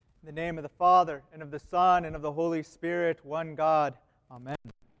In the name of the Father, and of the Son, and of the Holy Spirit, one God. Amen.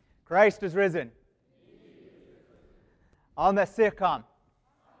 Christ is risen. Almesicam.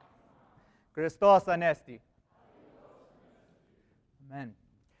 Christos anesti. Amen.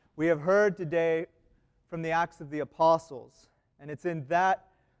 We have heard today from the Acts of the Apostles, and it's in that,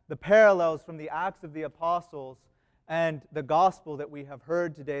 the parallels from the Acts of the Apostles and the gospel that we have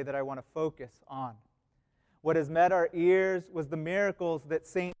heard today that I want to focus on. What has met our ears was the miracles that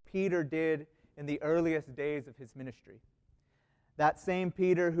St. Peter did in the earliest days of his ministry. That same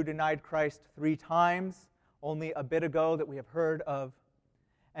Peter who denied Christ 3 times only a bit ago that we have heard of,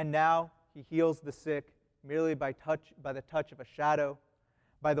 and now he heals the sick merely by the touch of a shadow,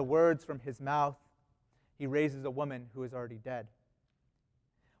 by the words from his mouth. He raises a woman who is already dead.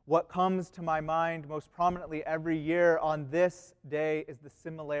 What comes to my mind most prominently every year on this day is the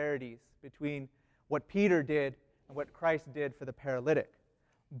similarities between what Peter did and what Christ did for the paralytic.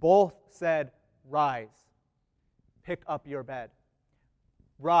 Both said, "Rise, pick up your bed.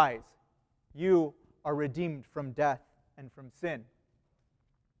 Rise, you are redeemed from death and from sin."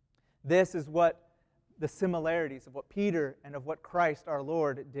 This is what the similarities of what Peter and of what Christ our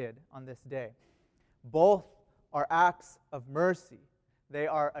Lord did on this day. Both are acts of mercy. They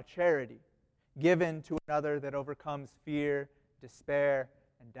are a charity given to another that overcomes fear, despair,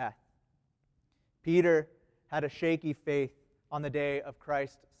 and death. Peter had a shaky faith on the day of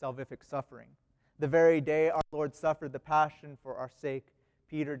Christ's salvific suffering. The very day our Lord suffered the passion for our sake,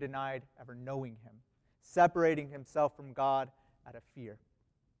 Peter denied ever knowing him, separating himself from God out of fear.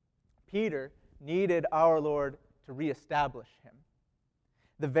 Peter needed our Lord to reestablish him.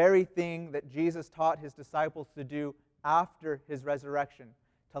 The very thing that Jesus taught his disciples to do after his resurrection,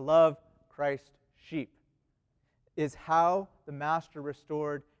 to love Christ's sheep, is how the Master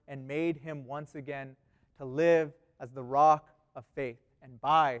restored and made him once again to live as the rock of faith and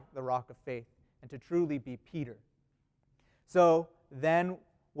by the rock of faith, and to truly be Peter. So then,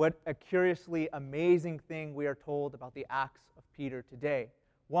 what a curiously amazing thing we are told about the Acts of Peter today.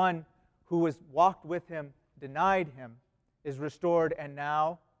 One who was walked with him, denied him, is restored and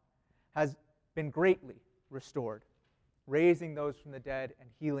now has been greatly restored, raising those from the dead and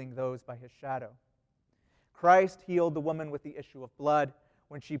healing those by his shadow. Christ healed the woman with the issue of blood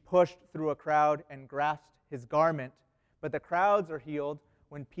when she pushed through a crowd and grasped his garment, but the crowds are healed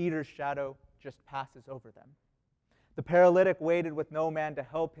when Peter's shadow just passes over them. The paralytic waited with no man to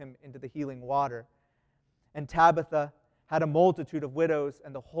help him into the healing water, and Tabitha had a multitude of widows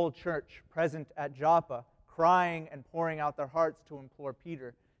and the whole church present at Joppa, crying and pouring out their hearts to implore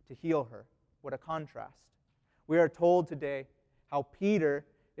Peter to heal her. What a contrast. We are told today how Peter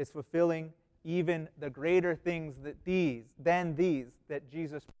is fulfilling even the greater things than these that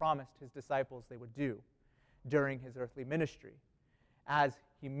Jesus promised his disciples they would do during his earthly ministry, as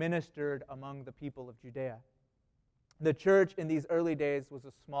he ministered among the people of Judea. The church in these early days was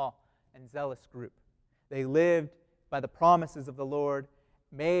a small and zealous group. They lived by the promises of the Lord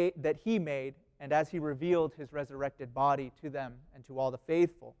that he made, and as he revealed his resurrected body to them and to all the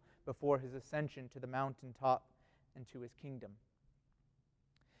faithful before his ascension to the mountaintop and to his kingdom.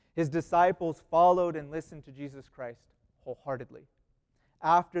 His disciples followed and listened to Jesus Christ wholeheartedly.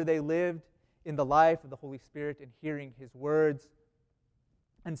 After they lived in the life of the Holy Spirit and hearing his words,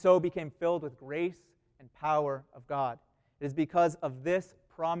 and so became filled with grace and power of God. It is because of this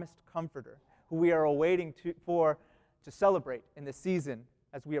promised Comforter, who we are awaiting to celebrate in the season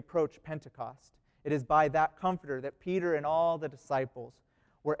as we approach Pentecost. It is by that Comforter that Peter and all the disciples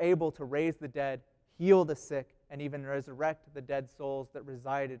were able to raise the dead, heal the sick, and even resurrect the dead souls that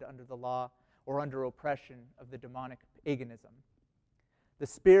resided under the law or under oppression of the demonic paganism. The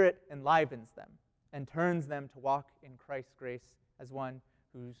Spirit enlivens them and turns them to walk in Christ's grace as ones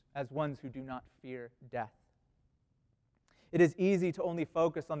who do not fear death. It is easy to only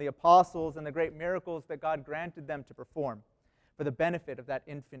focus on the apostles and the great miracles that God granted them to perform for the benefit of that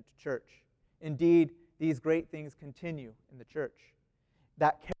infant church. Indeed, these great things continue in the church.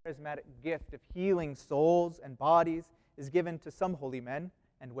 That charismatic gift of healing souls and bodies is given to some holy men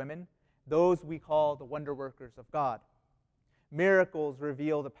and women, those we call the wonder workers of God. Miracles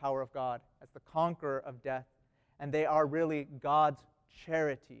reveal the power of God as the conqueror of death, and they are really God's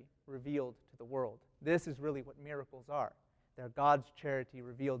charity revealed to the world. This is really what miracles are. They're God's charity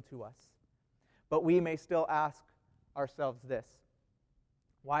revealed to us. But we may still ask ourselves this: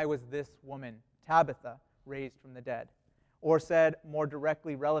 why was this woman, Tabitha, raised from the dead? Or said more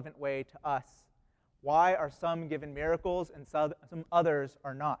directly relevant way to us, why are some given miracles and some others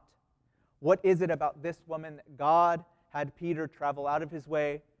are not? What is it about this woman that God had Peter travel out of his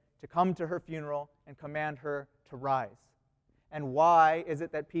way to come to her funeral and command her to rise? And why is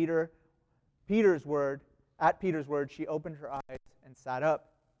it that Peter's word, she opened her eyes and sat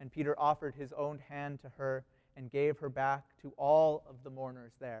up, and Peter offered his own hand to her and gave her back to all of the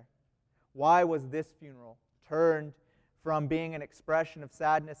mourners there? Why was this funeral turned from being an expression of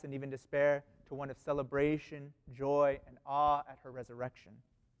sadness and even despair to one of celebration, joy, and awe at her resurrection?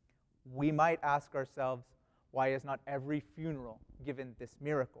 We might ask ourselves, why is not every funeral given this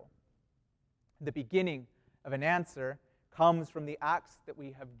miracle? The beginning of an answer comes from the acts that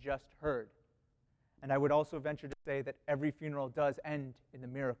we have just heard. And I would also venture to say that every funeral does end in the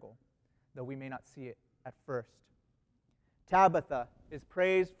miracle, though we may not see it at first. Tabitha is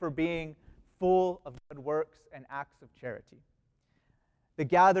praised for being full of good works and acts of charity. The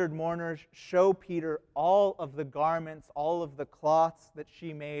gathered mourners show Peter all of the garments, all of the cloths that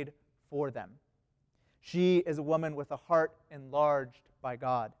she made for them. She is a woman with a heart enlarged by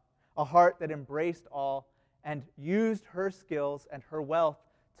God, a heart that embraced all and used her skills and her wealth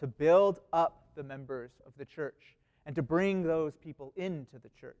to build up the members of the church and to bring those people into the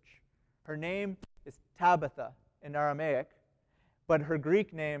church. Her name is Tabitha in Aramaic, but her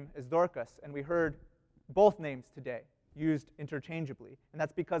Greek name is Dorcas, and we heard both names today used interchangeably. And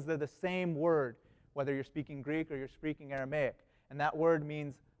that's because they're the same word, whether you're speaking Greek or you're speaking Aramaic. And that word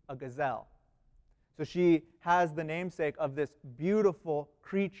means a gazelle. So she has the namesake of this beautiful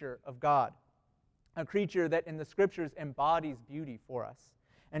creature of God, a creature that in the Scriptures embodies beauty for us.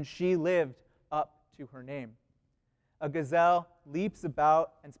 And she lived up to her name. A gazelle leaps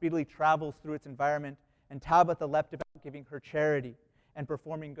about and speedily travels through its environment, and Tabitha leapt about giving her charity and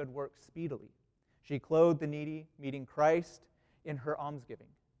performing good works speedily. She clothed the needy, meeting Christ in her almsgiving.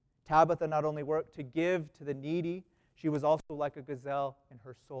 Tabitha not only worked to give to the needy, she was also like a gazelle in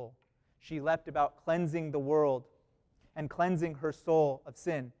her soul. She leapt about cleansing the world and cleansing her soul of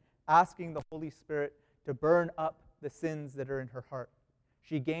sin, asking the Holy Spirit to burn up the sins that are in her heart.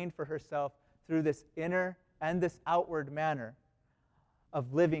 She gained for herself, through this inner and this outward manner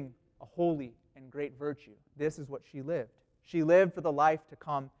of living a holy and great virtue. This is what she lived. She lived for the life to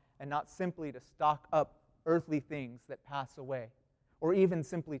come and not simply to stock up earthly things that pass away, or even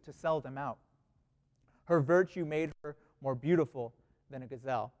simply to sell them out. Her virtue made her more beautiful than a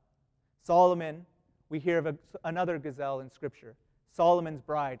gazelle. Solomon, we hear of another gazelle in Scripture. Solomon's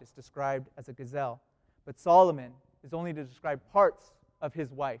bride is described as a gazelle, but Solomon is only to describe parts of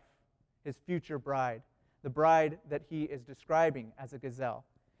his wife, his future bride, the bride that he is describing as a gazelle.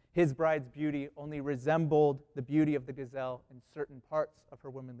 His bride's beauty only resembled the beauty of the gazelle in certain parts of her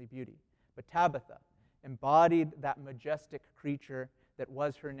womanly beauty. But Tabitha embodied that majestic creature that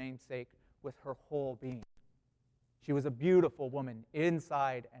was her namesake with her whole being. She was a beautiful woman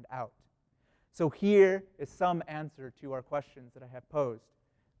inside and out. So here is some answer to our questions that I have posed.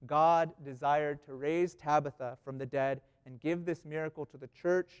 God desired to raise Tabitha from the dead and give this miracle to the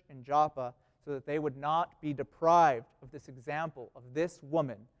church in Joppa so that they would not be deprived of this example of this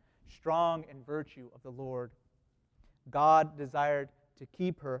woman, strong in virtue of the Lord. God desired to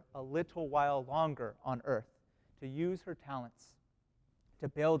keep her a little while longer on earth, to use her talents to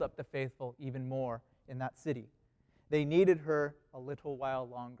build up the faithful even more in that city. They needed her a little while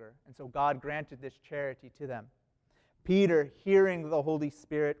longer, and so God granted this charity to them. Peter, hearing the Holy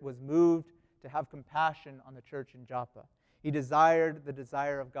Spirit, was moved to have compassion on the church in Joppa. He desired the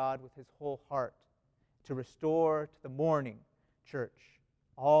desire of God with his whole heart, to restore to the mourning church,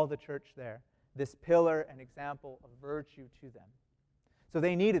 all the church there, this pillar and example of virtue to them. So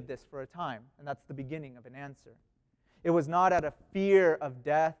they needed this for a time, and that's the beginning of an answer. It was not out of fear of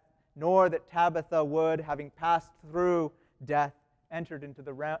death, nor that Tabitha would, having passed through death, entering into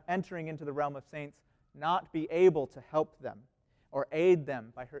the realm of saints, not be able to help them or aid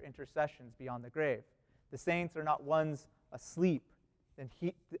them by her intercessions beyond the grave. The saints are not ones asleep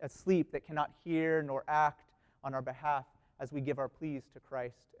that cannot hear nor act on our behalf as we give our pleas to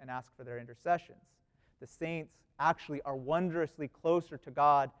Christ and ask for their intercessions. The saints actually are wondrously closer to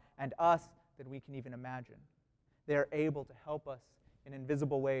God and us than we can even imagine. They are able to help us in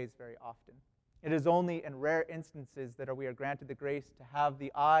invisible ways very often. It is only in rare instances that we are granted the grace to have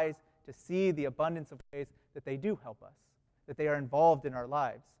the eyes to see the abundance of ways that they do help us, that they are involved in our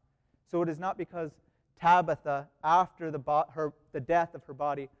lives. So it is not because Tabitha, after the death of her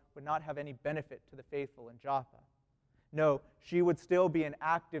body, would not have any benefit to the faithful in Joppa. No, she would still be an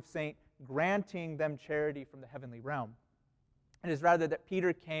active saint, granting them charity from the heavenly realm. It is rather that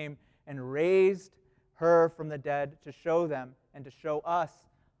Peter came and raised her from the dead to show them and to show us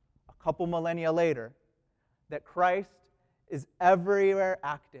a couple millennia later that Christ is everywhere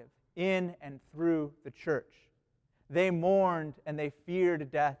active in and through the church. They mourned and they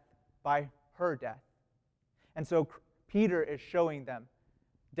feared death by her death. And so Peter is showing them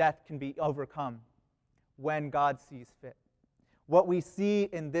death can be overcome when God sees fit. What we see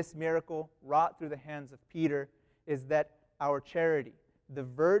in this miracle wrought through the hands of Peter is that our charity, the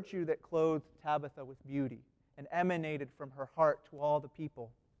virtue that clothed Tabitha with beauty and emanated from her heart to all the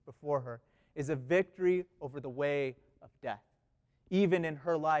people before her, is a victory over the way of death. Even in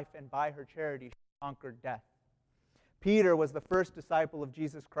her life and by her charity, she conquered death. Peter was the first disciple of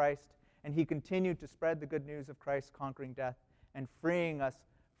Jesus Christ, and he continued to spread the good news of Christ conquering death and freeing us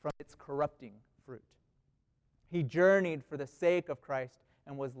from its corrupting fruit. He journeyed for the sake of Christ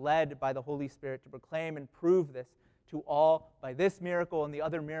and was led by the Holy Spirit to proclaim and prove this to all by this miracle and the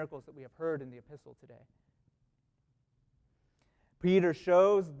other miracles that we have heard in the epistle today. Peter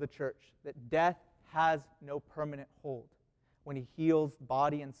shows the church that death has no permanent hold when he heals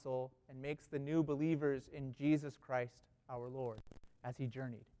body and soul and makes the new believers in Jesus Christ our Lord as he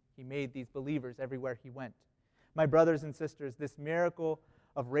journeyed. He made these believers everywhere he went. My brothers and sisters, this miracle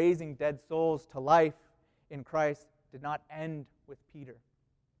of raising dead souls to life in Christ did not end with Peter.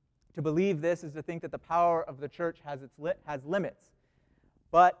 To believe this is to think that the power of the church has limits.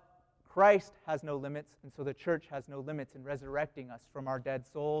 But Christ has no limits, and so the church has no limits in resurrecting us from our dead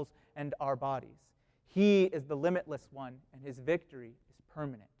souls and our bodies. He is the limitless one, and his victory is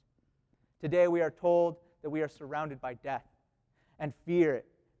permanent. Today we are told that we are surrounded by death and fear it,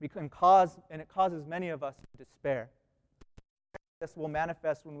 and it causes many of us to despair. This will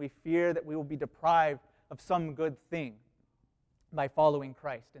manifest when we fear that we will be deprived of some good thing by following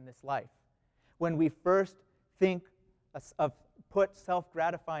Christ in this life. When we first think of put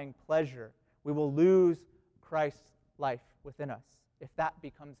self-gratifying pleasure, we will lose Christ's life within us if that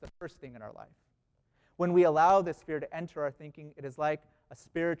becomes the first thing in our life. When we allow this fear to enter our thinking, it is like a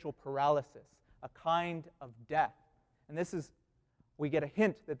spiritual paralysis, a kind of death. And we get a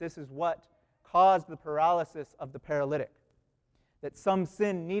hint that this is what caused the paralysis of the paralytic, that some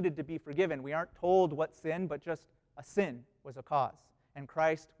sin needed to be forgiven. We aren't told what sin, but just a sin was a cause. And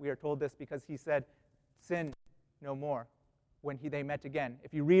Christ, we are told this because he said, sin no more when they met again.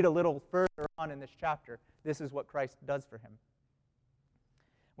 If you read a little further on in this chapter, this is what Christ does for him.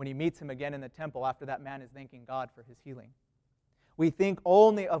 When he meets him again in the temple after that man is thanking God for his healing. We think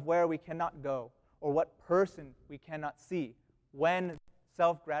only of where we cannot go or what person we cannot see when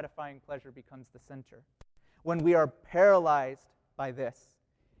self-gratifying pleasure becomes the center. When we are paralyzed by this,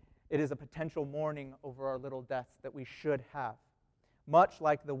 it is a potential mourning over our little deaths that we should have, much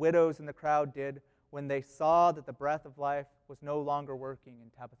like the widows in the crowd did when they saw that the breath of life was no longer working in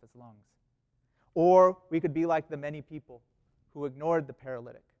Tabitha's lungs. Or we could be like the many people who ignored the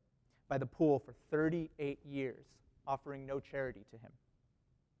paralytic by the pool for 38 years, offering no charity to him.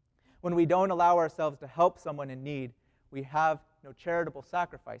 When we don't allow ourselves to help someone in need, we have no charitable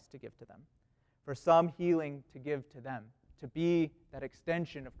sacrifice to give to them, for some healing to give to them, to be that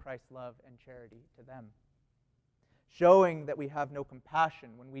extension of Christ's love and charity to them. Showing that we have no compassion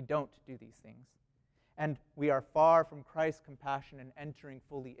when we don't do these things. And we are far from Christ's compassion and entering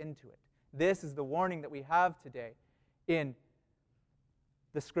fully into it. This is the warning that we have today in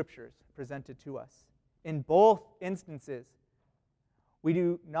the Scriptures presented to us. In both instances, we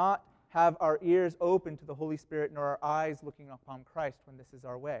do not have our ears open to the Holy Spirit nor our eyes looking upon Christ when this is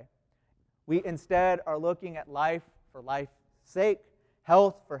our way. We instead are looking at life for life's sake,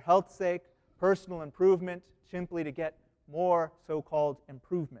 health for health's sake, personal improvement simply to get more so-called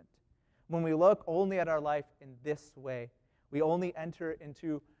improvement. When we look only at our life in this way, we only enter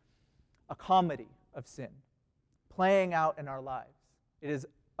into a comedy of sin, playing out in our lives. It is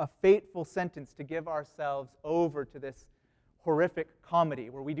a fateful sentence to give ourselves over to this horrific comedy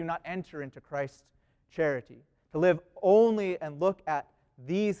where we do not enter into Christ's charity, to live only and look at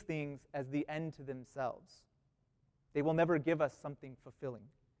these things as the end to themselves. They will never give us something fulfilling.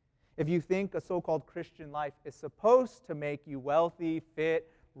 If you think a so-called Christian life is supposed to make you wealthy,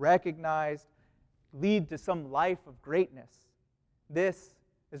 fit, recognized, lead to some life of greatness, this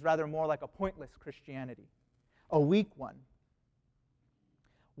is rather more like a pointless Christianity, a weak one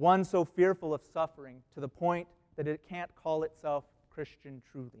so fearful of suffering to the point that it can't call itself Christian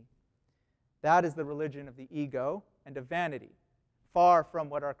truly. That is the religion of the ego and of vanity, far from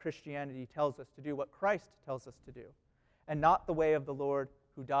what our Christianity tells us to do, what Christ tells us to do, and not the way of the Lord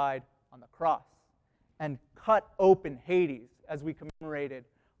who died on the cross and cut open Hades as we commemorated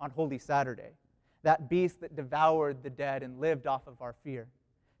on Holy Saturday, that beast that devoured the dead and lived off of our fear,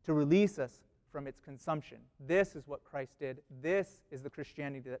 to release us from its consumption. This is what Christ did. This is the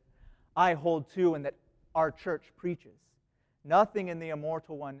Christianity that I hold to and that our church preaches. Nothing in the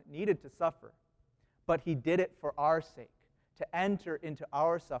immortal one needed to suffer, but he did it for our sake, to enter into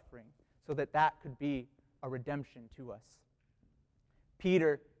our suffering so that that could be a redemption to us.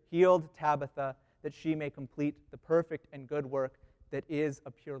 Peter healed Tabitha that she may complete the perfect and good work that is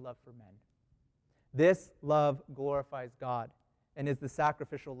a pure love for men. This love glorifies God and is the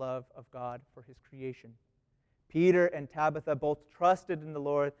sacrificial love of God for his creation. Peter and Tabitha both trusted in the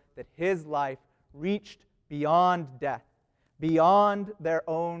Lord that his life reached beyond death, beyond their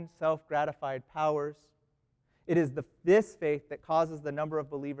own self-gratified powers. It is this faith that causes the number of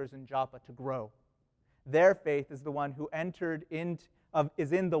believers in Joppa to grow. Their faith is the one who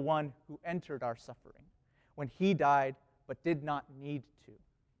is in the one who entered our suffering when he died but did not need to.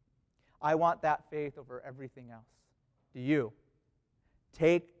 I want that faith over everything else. Do you?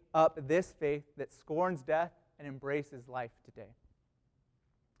 Take up this faith that scorns death and embraces life today.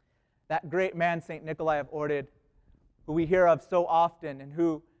 That great man, St. Nikolai of Orded, who we hear of so often and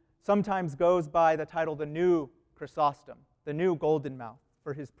who sometimes goes by the title the New Chrysostom, the New Golden Mouth,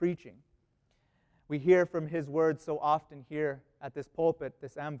 for his preaching. We hear from his words so often here at this pulpit,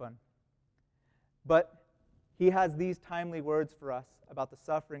 this ambon. But he has these timely words for us about the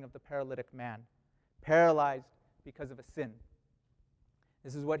suffering of the paralytic man, paralyzed because of a sin.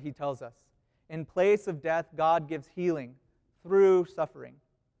 This is what he tells us. In place of death, God gives healing through suffering.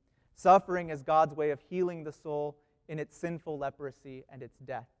 Suffering is God's way of healing the soul in its sinful leprosy and its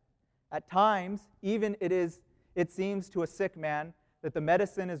death. At times, even it seems to a sick man that the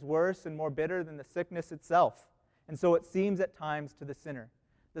medicine is worse and more bitter than the sickness itself. And so it seems at times to the sinner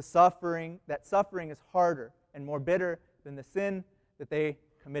that suffering is harder and more bitter than the sin that they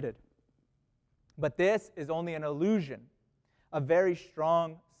committed. But this is only an illusion, a very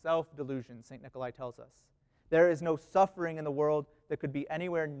strong self-delusion, St. Nikolai tells us. There is no suffering in the world that could be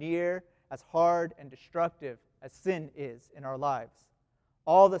anywhere near as hard and destructive as sin is in our lives.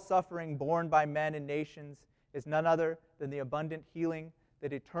 All the suffering borne by men and nations is none other than the abundant healing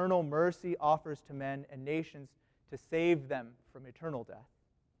that eternal mercy offers to men and nations to save them from eternal death.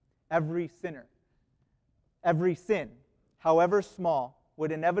 Every sin, however small,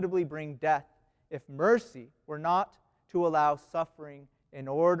 would inevitably bring death if mercy were not to allow suffering in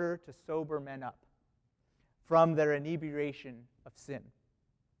order to sober men up from their inebriation of sin.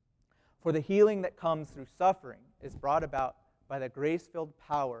 For the healing that comes through suffering is brought about by the grace-filled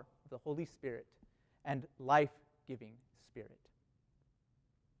power of the Holy Spirit and life-giving Spirit.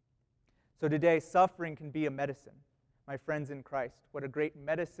 So today, suffering can be a medicine. My friends in Christ, what a great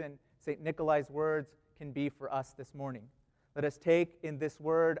medicine St. Nikolai's words can be for us this morning. Let us take in this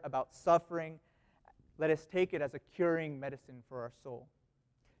word about suffering, let us take it as a curing medicine for our soul.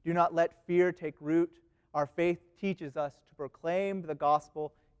 Do not let fear take root. Our faith teaches us to proclaim the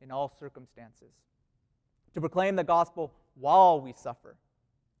gospel in all circumstances, to proclaim the gospel while we suffer,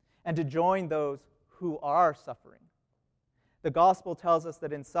 and to join those who are suffering. The gospel tells us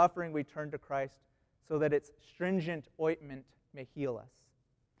that in suffering we turn to Christ so that its stringent ointment may heal us.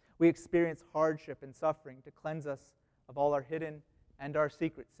 We experience hardship and suffering to cleanse us of all our hidden and our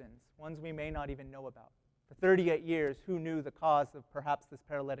secret sins, ones we may not even know about. For 38 years, who knew the cause of perhaps this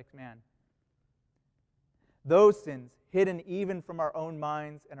paralytic man? Those sins, hidden even from our own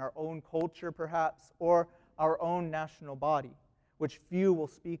minds and our own culture perhaps, or our own national body, which few will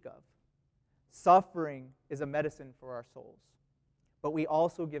speak of. Suffering is a medicine for our souls, but we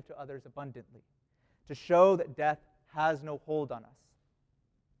also give to others abundantly, to show that death has no hold on us.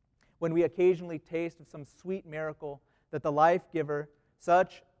 When we occasionally taste of some sweet miracle that the life-giver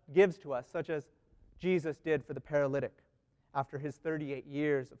gives to us, such as Jesus did for the paralytic after his 38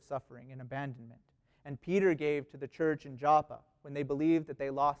 years of suffering and abandonment, and Peter gave to the church in Joppa when they believed that they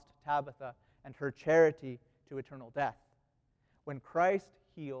lost Tabitha and her charity to eternal death. When Christ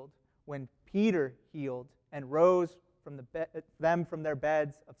healed, when Peter healed and rose from them from their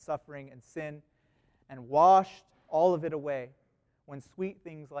beds of suffering and sin and washed all of it away, when sweet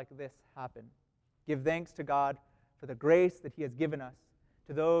things like this happen, give thanks to God for the grace that he has given us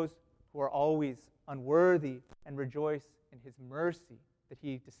to those who are always unworthy, and rejoice in his mercy that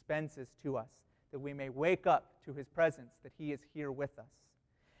he dispenses to us, that we may wake up to his presence, that he is here with us,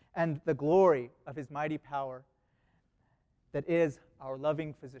 and the glory of his mighty power that is our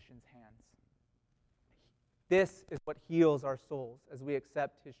loving physician's hands. This is what heals our souls as we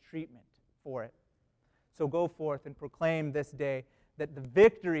accept his treatment for it. So go forth and proclaim this day that the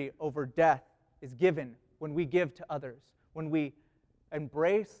victory over death is given when we give to others, when we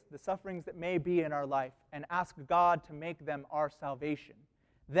embrace the sufferings that may be in our life and ask God to make them our salvation.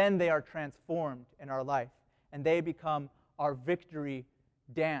 Then they are transformed in our life, and they become our victory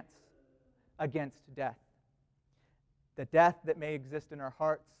dance against death. The death that may exist in our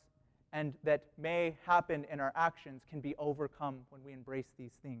hearts and that may happen in our actions can be overcome when we embrace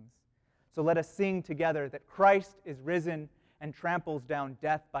these things. So let us sing together that Christ is risen and tramples down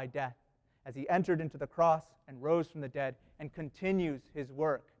death by death, as he entered into the cross and rose from the dead and continues his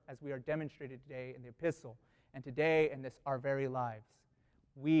work, as we are demonstrated today in the epistle and today in our very lives.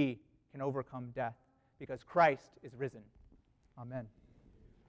 We can overcome death because Christ is risen. Amen.